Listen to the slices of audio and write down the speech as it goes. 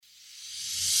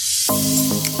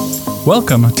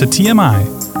Welcome to TMI,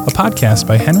 a podcast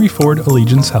by Henry Ford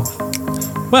Allegiance Health.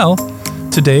 Well,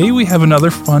 today we have another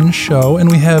fun show,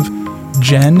 and we have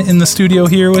Jen in the studio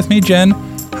here with me. Jen,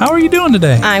 how are you doing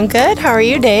today? I'm good. How are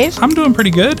you, Dave? I'm doing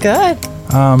pretty good. Good.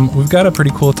 We've got a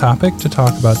pretty cool topic to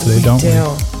talk about today, don't we?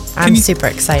 I'm super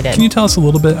excited. Can you tell us a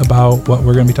little bit about what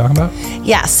we're going to be talking about?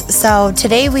 Yes. So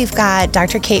today we've got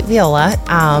Dr. Kate Viola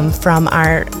from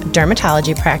our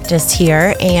dermatology practice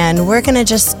here, and we're going to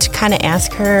just kind of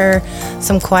ask her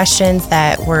some questions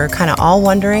that we're kind of all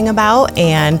wondering about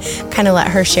and kind of let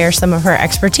her share some of her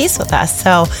expertise with us.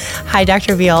 So, hi,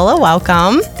 Dr. Viola.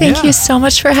 Welcome. Thank you so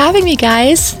much for having me,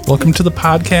 guys. Welcome to the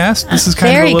podcast. This is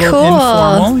kind Very of a little cool.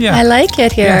 informal. Yeah. I like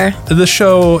it here. Yeah. The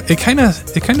show, it kind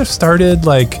of started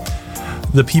like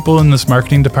the people in this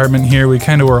marketing department here. We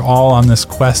kind of were all on this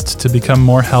quest to become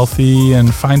more healthy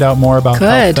and find out more about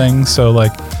health things. So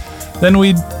then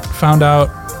we found out,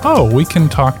 we can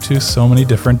talk to so many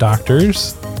different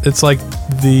doctors. It's like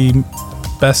the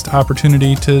best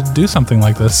opportunity to do something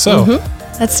like this. So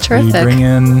That's terrific. we bring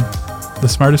in the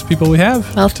smartest people we have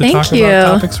to talk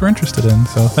about topics we're interested in.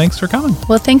 So thanks for coming.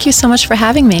 Well, thank you so much for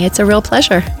having me. It's a real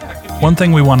pleasure. One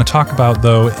thing we want to talk about,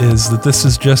 though, is that this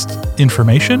is just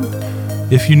information.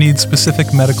 If you need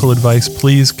specific medical advice,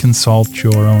 please consult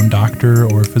your own doctor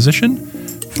or physician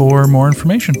for more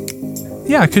information.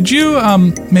 Yeah, could you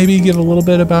maybe give a little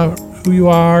bit about who you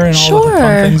are and all of the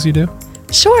fun things you do?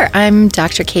 Sure. I'm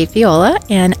Dr. Kate Viola,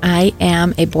 and I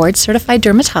am a board-certified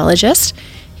dermatologist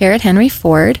here at Henry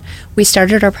Ford. We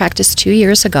started our practice 2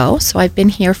 years ago, so I've been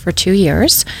here for 2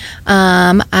 years.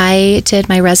 I did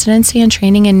my residency and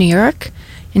training in New York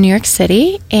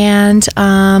City, and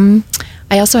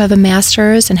I also have a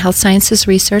master's in health sciences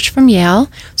research from Yale.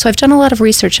 So I've done a lot of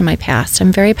research in my past.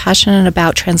 I'm very passionate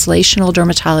about translational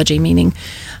dermatology, meaning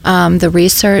the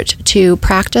research to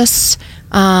practice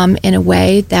in a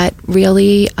way that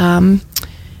really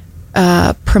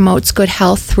promotes good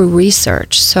health through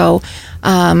research. So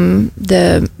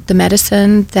the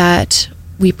medicine that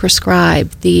we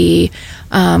prescribe, the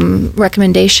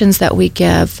recommendations that we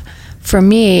give, for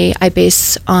me, I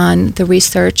base on the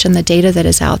research and the data that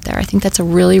is out there. I think that's a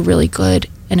really, really good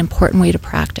and important way to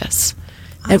practice.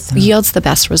 Awesome. It yields the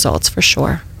best results for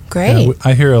sure. Great. Yeah,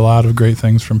 I hear a lot of great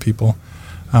things from people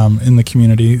in the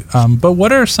community. But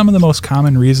what are some of the most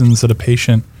common reasons that a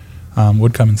patient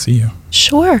would come and see you?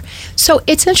 Sure. So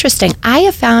it's interesting. I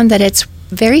have found that it's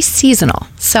very seasonal.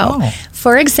 So,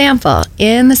 for example,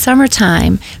 in the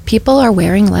summertime, people are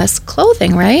wearing less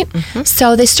clothing, right?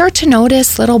 So they start to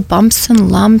notice little bumps and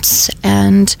lumps,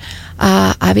 and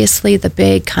obviously the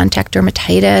big contact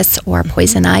dermatitis or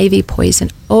poison ivy,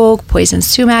 poison oak, poison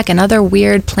sumac, and other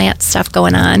weird plant stuff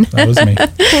going on. That was me.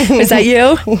 Is that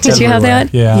you? Did you have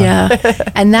that? Yeah.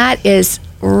 And that is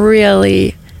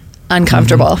really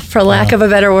uncomfortable, for lack of a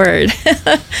better word.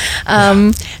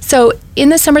 So in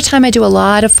the summertime, I do a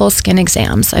lot of full skin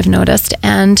exams, I've noticed,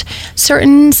 and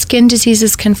certain skin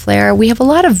diseases can flare. We have a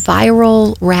lot of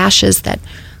viral rashes that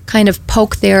kind of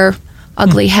poke their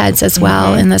ugly heads as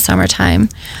well in the summertime.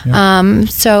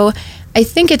 So I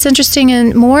think it's interesting,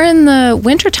 and more in the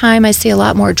wintertime, I see a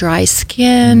lot more dry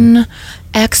skin,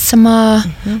 eczema.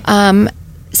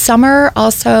 Summer,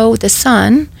 also the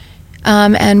sun,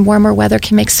 and warmer weather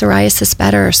can make psoriasis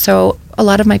better. So a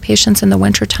lot of my patients in the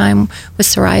wintertime with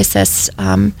psoriasis,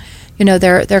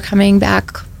 they're coming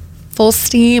back full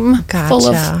steam, full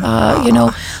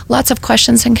of, lots of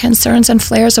questions and concerns and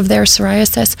flares of their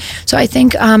psoriasis. So I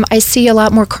think I see a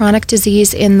lot more chronic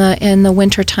disease in the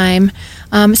wintertime.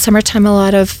 Summertime, a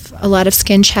lot of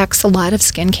skin checks, a lot of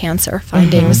skin cancer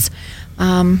findings.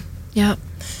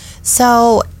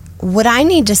 So would I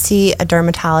need to see a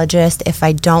dermatologist if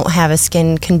I don't have a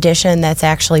skin condition that's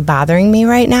actually bothering me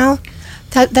right now?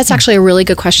 That's actually a really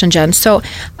good question, Jen. So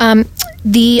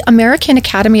the American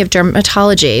Academy of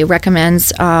Dermatology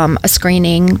recommends a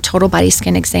screening total body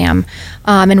skin exam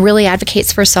and really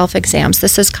advocates for self-exams.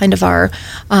 This is kind of our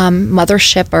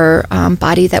mothership or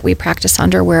body that we practice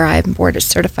under, where I'm board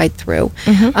certified through.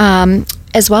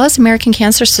 As well as American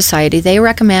Cancer Society, they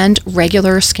recommend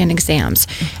regular skin exams.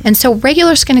 And so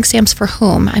regular skin exams for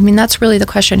whom? I mean, that's really the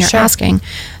question you're asking.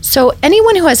 So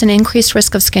anyone who has an increased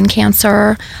risk of skin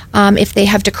cancer, if they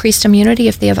have decreased immunity,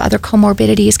 if they have other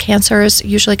comorbidities, cancers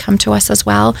usually come to us as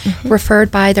well, referred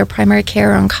by their primary care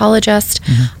oncologist.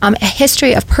 A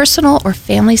history of personal or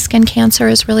family skin cancer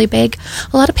is really big.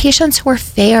 A lot of patients who are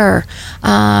fair,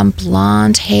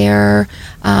 blonde hair,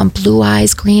 blue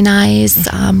eyes, green eyes,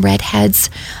 redheads,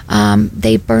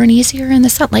 they burn easier in the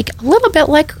sun, like a little bit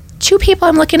like 2 people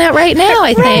I'm looking at right now,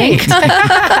 I think.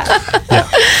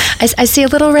 I see a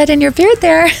little red in your beard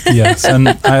there. Yes, and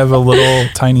I have a little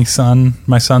tiny son.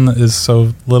 My son is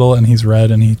so little, and he's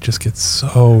red, and he just gets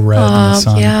so red in the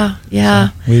sun. Yeah.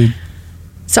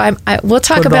 So we'll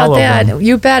talk about that.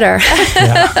 You better.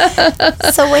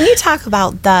 So when you talk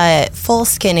about the full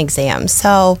skin exam,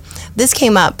 so this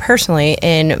came up personally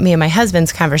in me and my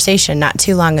husband's conversation not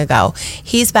too long ago.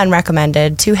 He's been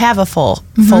recommended to have a full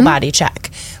body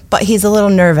check, but he's a little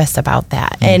nervous about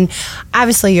that. And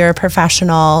obviously you're a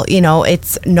professional,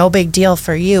 it's no big deal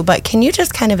for you, but can you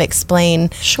just kind of explain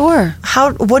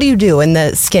what do you do in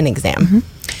the skin exam?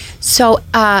 So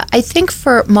I think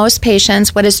for most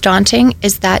patients, what is daunting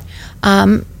is that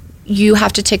you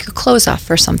have to take your clothes off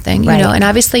for something, and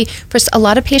obviously for a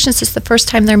lot of patients, it's the first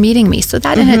time they're meeting me. So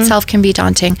that in itself can be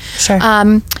daunting. Sure.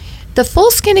 The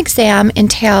full skin exam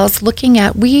entails looking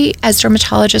at, we as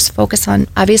dermatologists focus on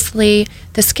obviously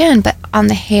the skin, but on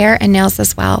the hair and nails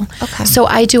as well. Okay. So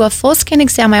I do a full skin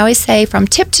exam, I always say from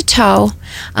tip to toe,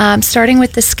 starting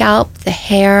with the scalp, the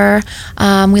hair,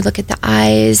 we look at the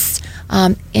eyes,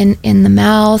 in the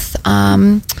mouth,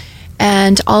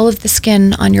 and all of the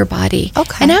skin on your body.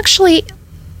 Okay. And actually,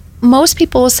 most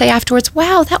people will say afterwards,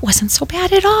 wow, that wasn't so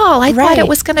bad at all. I thought it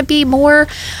was going to be more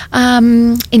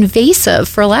invasive,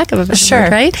 for lack of a better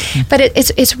word, right? But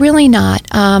it's really not.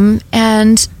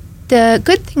 And the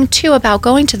good thing, too, about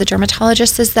going to the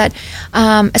dermatologist is that,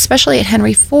 especially at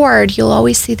Henry Ford, you'll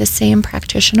always see the same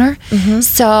practitioner.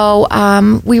 So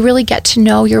we really get to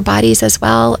know your bodies as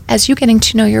well as you getting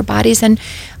to know your bodies. And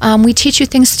we teach you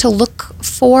things to look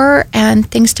for and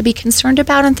things to be concerned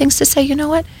about and things to say, you know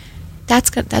what,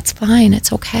 that's fine.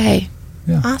 It's okay.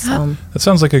 Yeah. Awesome. That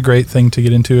sounds like a great thing to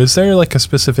get into. Is there like a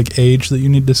specific age that you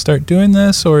need to start doing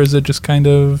this, or is it just kind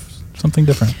of something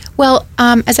different? Well,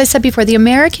 as I said before, the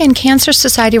American Cancer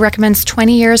Society recommends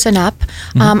 20 years and up.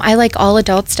 I like all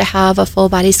adults to have a full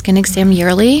body skin exam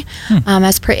yearly,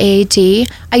 as per AAD.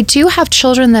 I do have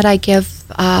children that I give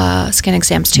skin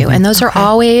exams to, and those are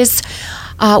always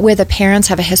where the parents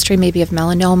have a history maybe of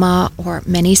melanoma or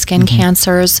many skin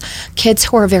cancers, kids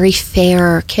who are very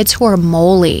fair, kids who are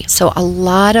moly. So a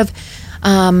lot of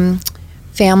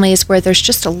families where there's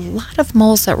just a lot of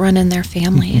moles that run in their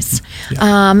families.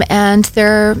 And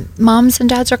their moms and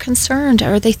dads are concerned,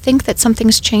 or they think that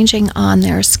something's changing on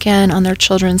their skin, on their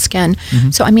children's skin.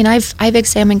 So, I mean, I've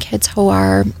examined kids who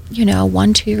are,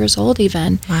 1-2 years old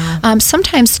even. Wow.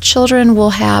 Sometimes children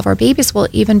will have, or babies will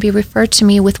even be referred to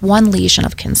me with one lesion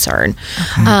of concern.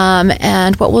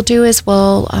 And what we'll do is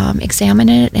we'll examine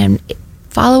it and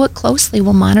follow it closely.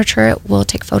 We'll monitor it. We'll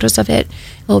take photos of it.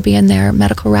 It will be in their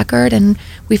medical record, and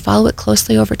we follow it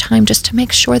closely over time just to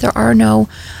make sure there are no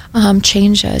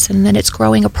changes, and that it's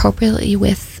growing appropriately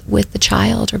with the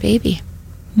child or baby.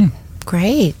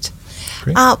 Great.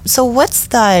 So what's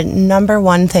the number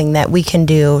one thing that we can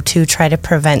do to try to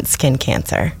prevent skin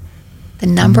cancer? The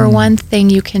number one thing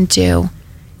you can do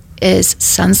is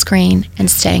sunscreen and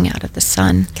staying out of the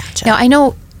sun. Gotcha. Now, I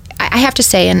know I have to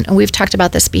say, and we've talked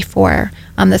about this before,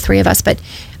 the three of us, but,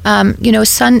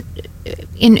 sun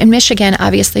in Michigan,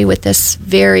 obviously with this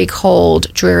very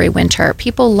cold, dreary winter,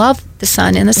 people love the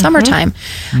sun in the summertime,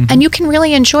 and you can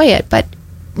really enjoy it, but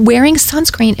wearing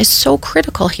sunscreen is so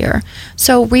critical here.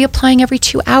 So reapplying every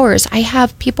 2 hours. I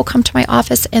have people come to my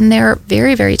office and they're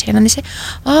very, very tan, and they say,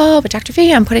 oh, but Dr.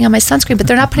 V, I'm putting on my sunscreen, but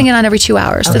they're not putting it on every 2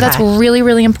 hours. So that's really,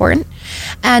 really important.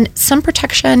 And sun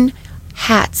protection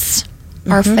hats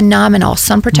are phenomenal.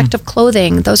 Sun protective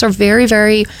clothing, those are very,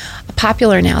 very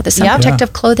popular now. The sun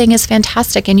protective clothing is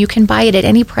fantastic, and you can buy it at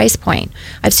any price point.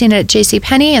 I've seen it at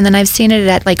JCPenney, and then I've seen it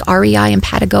at like REI and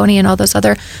Patagonia and all those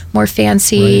other more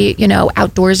fancy,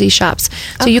 outdoorsy shops.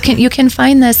 So you can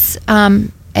find this at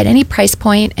any price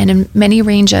point and in many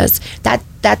ranges.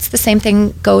 That's the same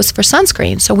thing goes for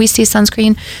sunscreen. So we see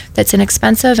sunscreen that's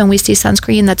inexpensive, and we see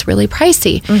sunscreen that's really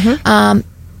pricey.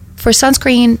 For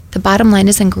sunscreen, the bottom line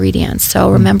is ingredients. So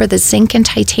remember, the zinc and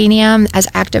titanium as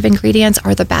active ingredients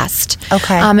are the best.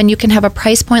 Okay. And you can have a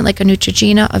price point like a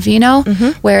Neutrogena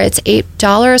Aveeno, where it's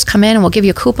 $8, come in and we'll give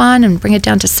you a coupon and bring it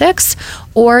down to $6.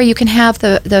 Or you can have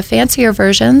the fancier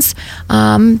versions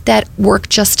that work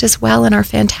just as well and are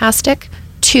fantastic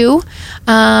too,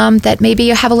 that maybe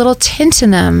you have a little tint in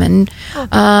them and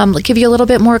give you a little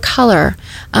bit more color.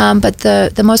 But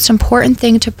the most important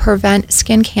thing to prevent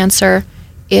skin cancer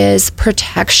is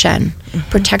protection.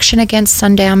 Protection against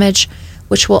sun damage,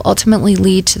 which will ultimately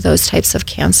lead to those types of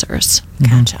cancers.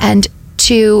 Gotcha. And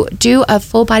to do a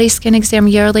full body skin exam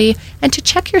yearly and to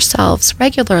check yourselves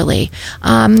regularly.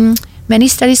 many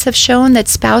studies have shown that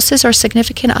spouses or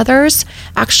significant others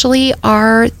actually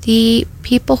are the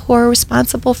people who are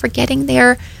responsible for getting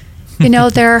their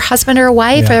their husband or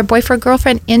wife or boyfriend or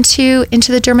girlfriend into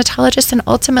the dermatologist, and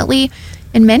ultimately,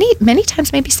 and many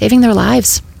times maybe saving their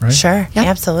lives. Right? Sure,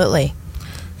 absolutely.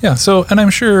 Yeah, so, and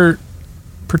I'm sure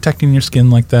protecting your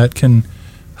skin like that can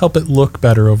help it look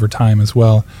better over time as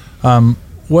well.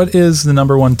 What is the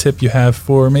number one tip you have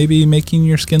for maybe making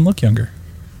your skin look younger?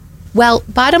 Well,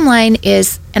 bottom line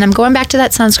is, and I'm going back to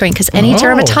that sunscreen, because any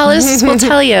dermatologist will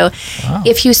tell you,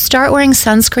 if you start wearing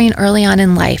sunscreen early on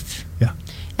in life,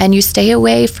 and you stay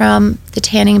away from the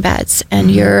tanning beds,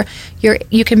 and you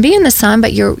can be in the sun,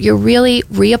 but you're really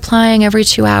reapplying every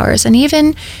 2 hours. And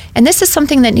this is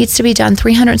something that needs to be done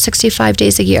 365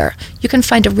 days a year. You can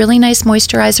find a really nice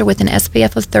moisturizer with an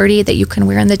SPF of 30 that you can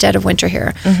wear in the dead of winter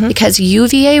here, because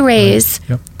UVA rays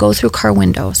go through car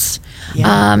windows.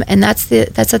 And that's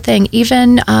the thing.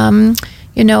 Even,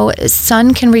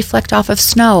 sun can reflect off of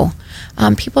snow.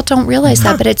 People don't realize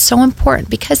that, but it's so important,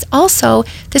 because also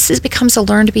this becomes a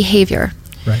learned behavior.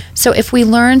 Right. So if we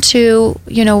learn to,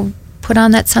 put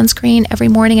on that sunscreen every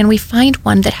morning, and we find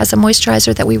one that has a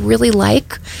moisturizer that we really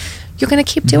like, you're going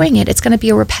to keep doing it. It's going to be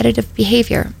a repetitive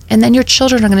behavior. And then your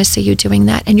children are going to see you doing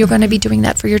that, and you're going to be doing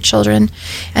that for your children.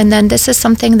 And then this is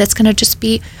something that's going to just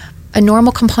be a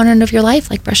normal component of your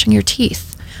life, like brushing your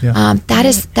teeth. Yeah. That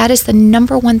is the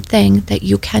number one thing that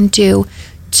you can do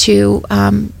to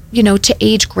to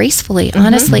age gracefully,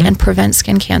 honestly, and prevent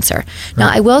skin cancer. Right. Now,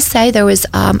 I will say there was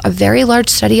a very large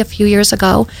study a few years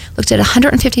ago, looked at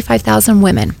 155,000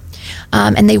 women.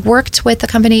 And they worked with the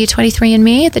company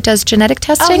 23andMe that does genetic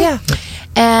testing. Oh, yeah.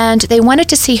 And they wanted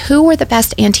to see who were the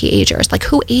best anti-agers, like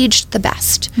who aged the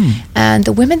best. And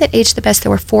the women that aged the best,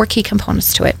 there were 4 key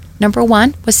components to it. Number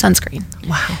 1 was sunscreen.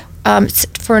 Wow.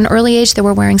 For an early age, they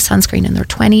were wearing sunscreen in their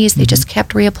 20s. They just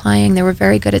kept reapplying. They were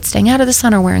very good at staying out of the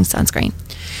sun or wearing sunscreen.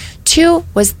 2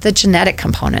 was the genetic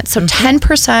component. So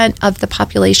 10% of the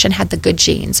population had the good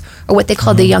genes, or what they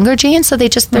call the younger genes. So they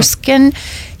just, their skin,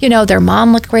 their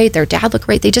mom looked great, their dad looked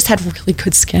great. They just had really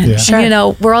good skin. Yeah. Sure.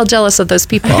 And, we're all jealous of those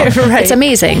people. Right. It's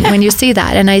amazing when you see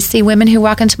that. And I see women who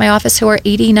walk into my office who are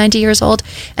 80, 90 years old,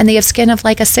 and they have skin of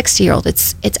like a 60-year-old.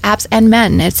 And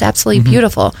men. It's absolutely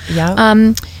beautiful.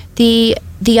 Yeah.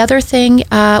 The other thing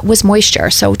was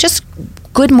moisture. So just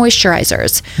good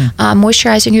moisturizers,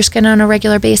 moisturizing your skin on a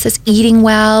regular basis, eating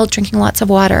well, drinking lots of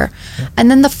water. Yeah.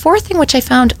 And then the 4th thing, which I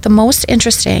found the most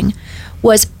interesting,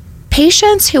 was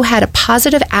patients who had a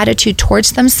positive attitude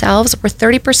towards themselves were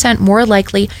 30% more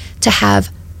likely to have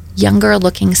younger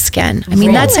looking skin. I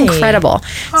mean, that's incredible.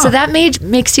 Huh. So that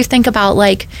makes you think about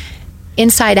like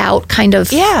inside out kind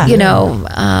of,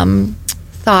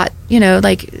 thought,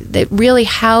 like that really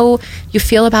how you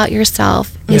feel about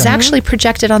yourself is actually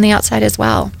projected on the outside as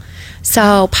well.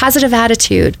 So positive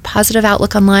attitude, positive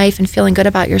outlook on life, and feeling good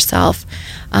about yourself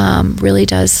really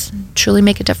does truly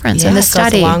make a difference in this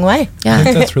study. Goes a long way. Yeah. I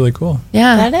think that's really cool.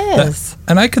 Yeah. That is.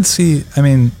 And I could see,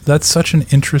 that's such an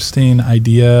interesting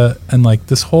idea, and like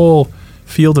this whole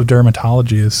field of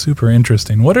dermatology is super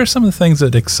interesting. What are some of the things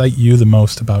that excite you the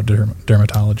most about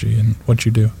dermatology and what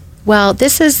you do? Well,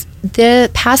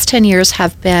 the past 10 years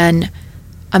have been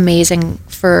amazing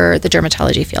for the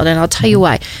dermatology field, and I'll tell you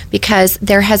why. Because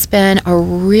there has been a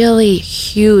really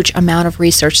huge amount of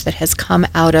research that has come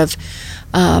out of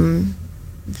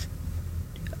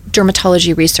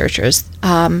dermatology researchers,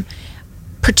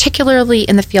 particularly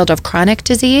in the field of chronic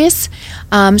disease.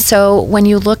 So when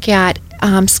you look at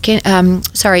psoriasis,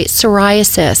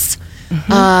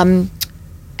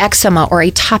 eczema, or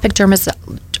atopic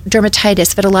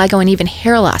dermatitis, vitiligo, and even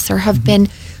hair loss, there have been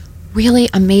really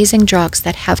amazing drugs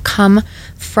that have come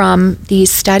from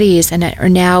these studies and are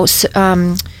now,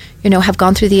 have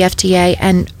gone through the FDA,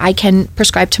 and I can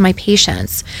prescribe to my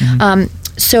patients.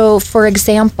 So, for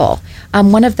example,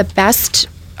 one of the best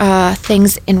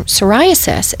things in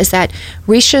psoriasis is that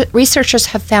researchers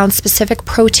have found specific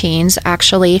proteins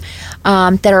actually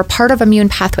that are part of immune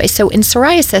pathways. So in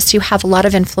psoriasis, you have a lot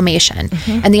of inflammation,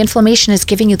 and the inflammation is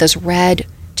giving you those red,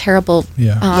 terrible,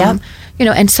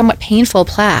 and somewhat painful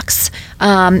plaques.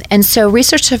 And so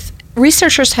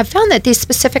researchers have found that these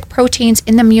specific proteins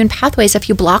in the immune pathways, if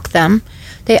you block them,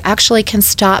 they actually can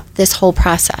stop this whole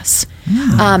process.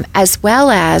 As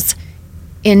well as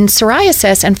in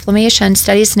psoriasis, inflammation,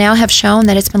 studies now have shown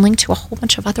that it's been linked to a whole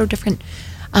bunch of other different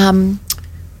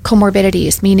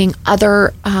comorbidities, meaning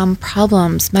other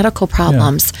problems, medical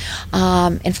problems,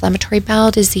 inflammatory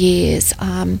bowel disease,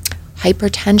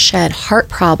 hypertension, heart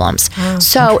problems. Wow.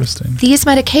 So these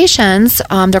medications,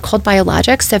 they're called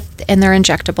biologics, and they're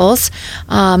injectables.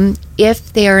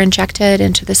 If they are injected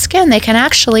into the skin, they can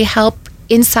actually help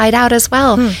inside out as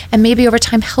well, and maybe over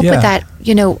time help with that,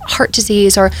 heart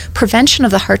disease or prevention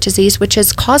of the heart disease, which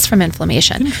is caused from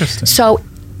inflammation. Interesting. So,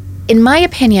 in my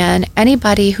opinion,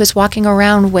 anybody who's walking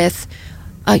around with,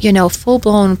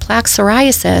 full-blown plaque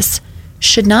psoriasis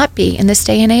should not be in this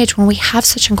day and age when we have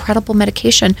such incredible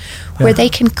medication where they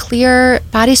can clear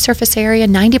body surface area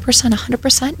 90%,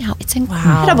 100% now. It's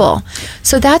incredible. Wow.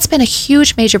 So that's been a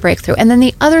huge major breakthrough. And then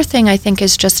the other thing I think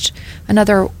is just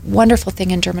another wonderful thing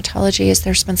in dermatology is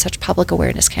there's been such public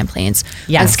awareness campaigns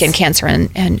on skin cancer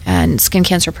and skin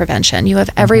cancer prevention. You have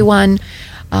everyone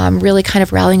really kind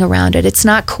of rallying around it. It's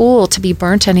not cool to be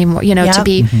burnt anymore,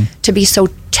 to be so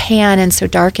tan and so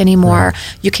dark anymore.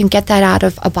 Right. You can get that out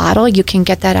of a bottle. You can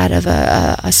get that out of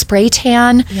a spray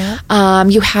tan. Yeah.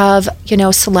 You have,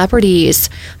 celebrities.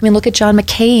 I mean, look at John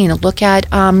McCain. Look at,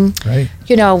 from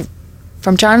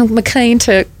John McCain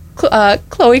to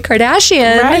Khloe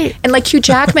Kardashian and like Hugh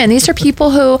Jackman. These are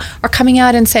people who are coming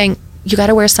out and saying, you got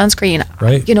to wear sunscreen.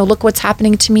 Right. Look what's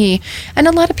happening to me. And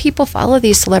a lot of people follow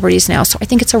these celebrities now. So I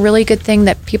think it's a really good thing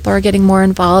that people are getting more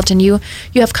involved. And you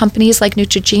have companies like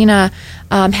Neutrogena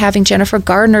having Jennifer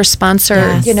Gardner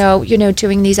sponsor,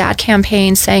 doing these ad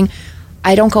campaigns saying,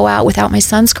 I don't go out without my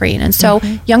sunscreen. And so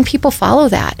young people follow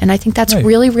that. And I think that's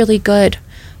really, really good.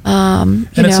 And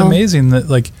it's amazing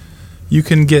that you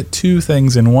can get two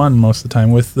things in one most of the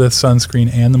time with the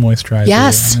sunscreen and the moisturizer.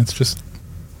 Yes. And it's just...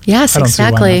 Yes, I don't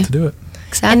exactly. see why not to do it.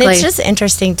 Exactly. And it's just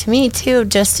interesting to me, too,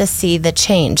 just to see the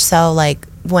change. So,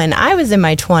 when I was in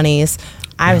my 20s,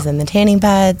 I was in the tanning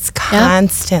beds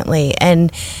constantly.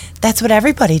 And that's what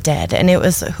everybody did. And it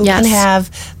was who can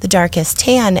have the darkest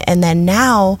tan. And then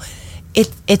now...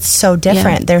 It's so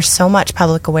different. There's so much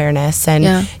public awareness,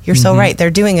 and you're so right. They're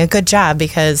doing a good job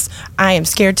because I am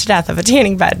scared to death of a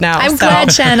tanning bed now. I'm glad,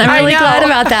 Jen. I'm really glad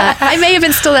about that. I may have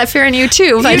instilled that fear in you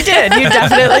too. But you did. You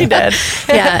definitely did.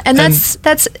 Yeah, and that's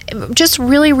just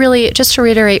really, really, just to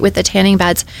reiterate with the tanning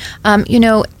beds,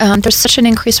 there's such an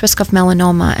increased risk of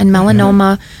melanoma, and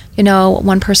melanoma.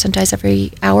 One person dies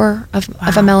every hour of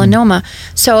a melanoma.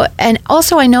 So, and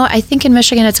also I think in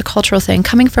Michigan it's a cultural thing.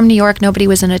 Coming from New York, nobody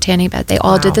was in a tanning bed. They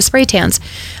all did the spray tans.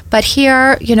 But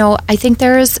here, I think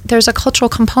there's a cultural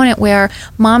component where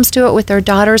moms do it with their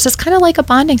daughters. It's kind of like a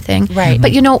bonding thing. Right.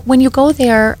 But, when you go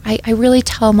there, I really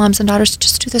tell moms and daughters to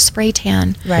just do the spray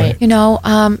tan. Right.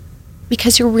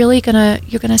 Because you're really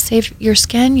you're gonna save your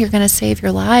skin, you're gonna save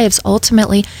your lives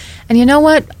ultimately. And you know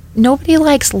what? Nobody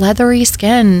likes leathery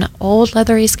skin, old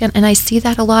leathery skin, and I see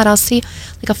that a lot. I'll see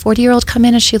a 40-year-old come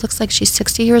in and she looks like she's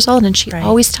 60 years old, and she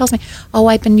always tells me, "Oh,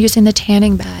 I've been using the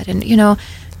tanning bed," and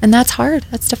and that's hard.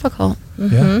 That's difficult.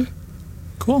 Yeah.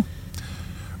 Cool.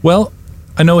 Well,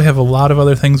 I know we have a lot of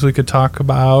other things we could talk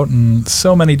about, and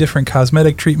so many different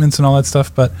cosmetic treatments and all that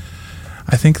stuff, but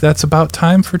I think that's about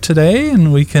time for today,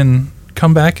 and we can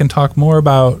come back and talk more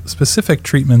about specific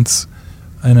treatments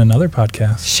in another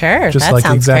podcast. Sure, just that like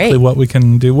sounds exactly great. What we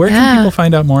can do. Where can people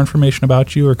find out more information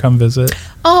about you or come visit?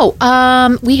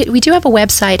 We do have a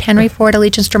website, Henry Ford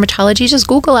Allegiance Dermatology. Just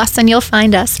Google us and you'll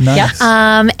find us. Nice.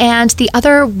 And the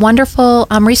other wonderful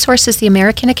resource is the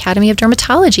American Academy of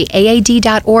Dermatology,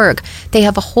 AAD.org. They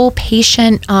have a whole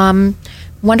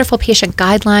wonderful patient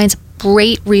guidelines,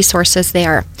 great resources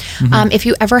there. If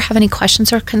you ever have any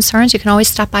questions or concerns, you can always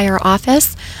stop by our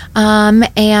office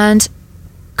and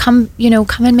come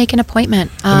and make an appointment.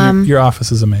 Your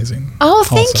office is amazing. Oh,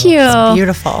 thank you. It's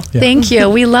beautiful. Yeah. Thank you.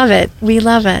 We love it.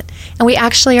 And we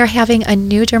actually are having a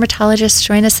new dermatologist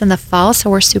join us in the fall,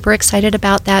 so we're super excited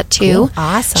about that too. Cool.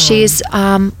 Awesome. She's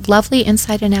lovely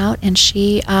inside and out, and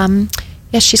she's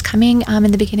coming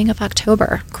in the beginning of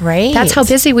October. Great. That's how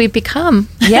busy we've become.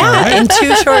 Yeah, in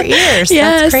 2 short years.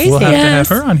 Yes. That's crazy. We'll have to have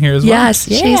her on here as well. Yes,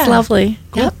 she's lovely.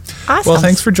 Cool. Yep. Awesome. Well,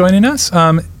 thanks for joining us.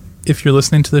 If you're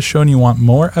listening to this show and you want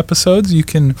more episodes, you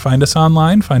can find us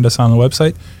online. Find us on the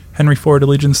website,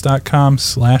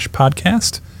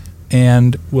 henryfordallegiance.com/podcast.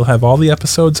 And we'll have all the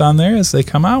episodes on there as they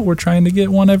come out. We're trying to get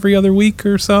one every other week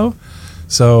or so.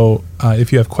 So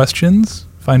if you have questions,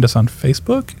 find us on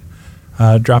Facebook.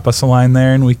 Drop us a line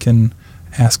there and we can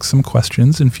ask some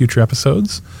questions in future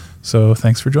episodes. So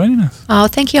thanks for joining us. Oh,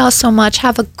 thank you all so much.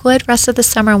 Have a good rest of the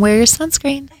summer and wear your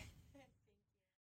sunscreen.